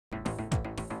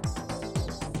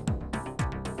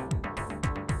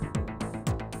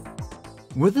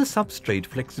With the substrate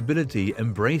flexibility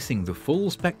embracing the full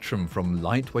spectrum from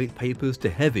lightweight papers to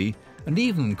heavy and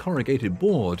even corrugated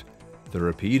board, the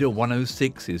Rapida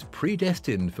 106 is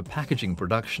predestined for packaging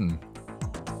production.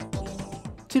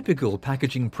 Typical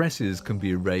packaging presses can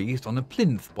be raised on a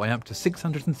plinth by up to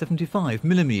 675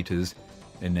 mm,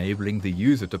 enabling the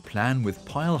user to plan with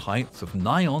pile heights of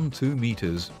nigh on 2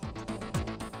 meters.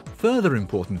 Further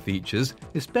important features,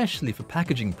 especially for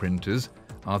packaging printers,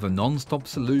 are the non-stop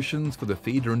solutions for the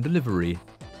feeder and delivery.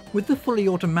 With the fully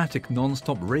automatic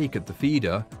non-stop rake at the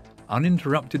feeder,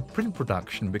 uninterrupted print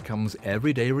production becomes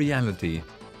everyday reality.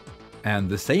 And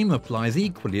the same applies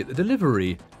equally at the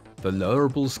delivery. The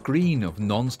lowerable screen of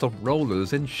non-stop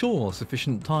rollers ensures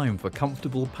sufficient time for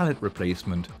comfortable pallet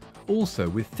replacement, also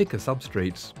with thicker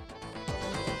substrates.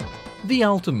 The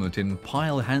ultimate in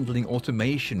pile handling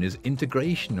automation is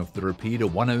integration of the Rapida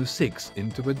 106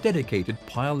 into a dedicated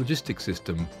pile logistics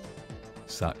system.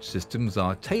 Such systems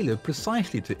are tailored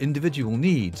precisely to individual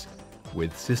needs,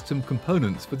 with system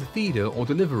components for the feeder or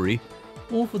delivery,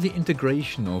 or for the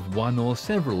integration of one or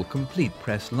several complete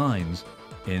press lines.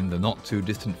 In the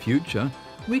not-too-distant future,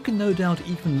 we can no doubt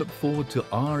even look forward to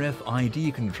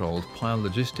RFID-controlled pile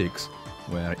logistics,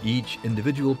 where each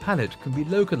individual pallet can be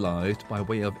localized by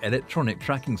way of electronic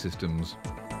tracking systems.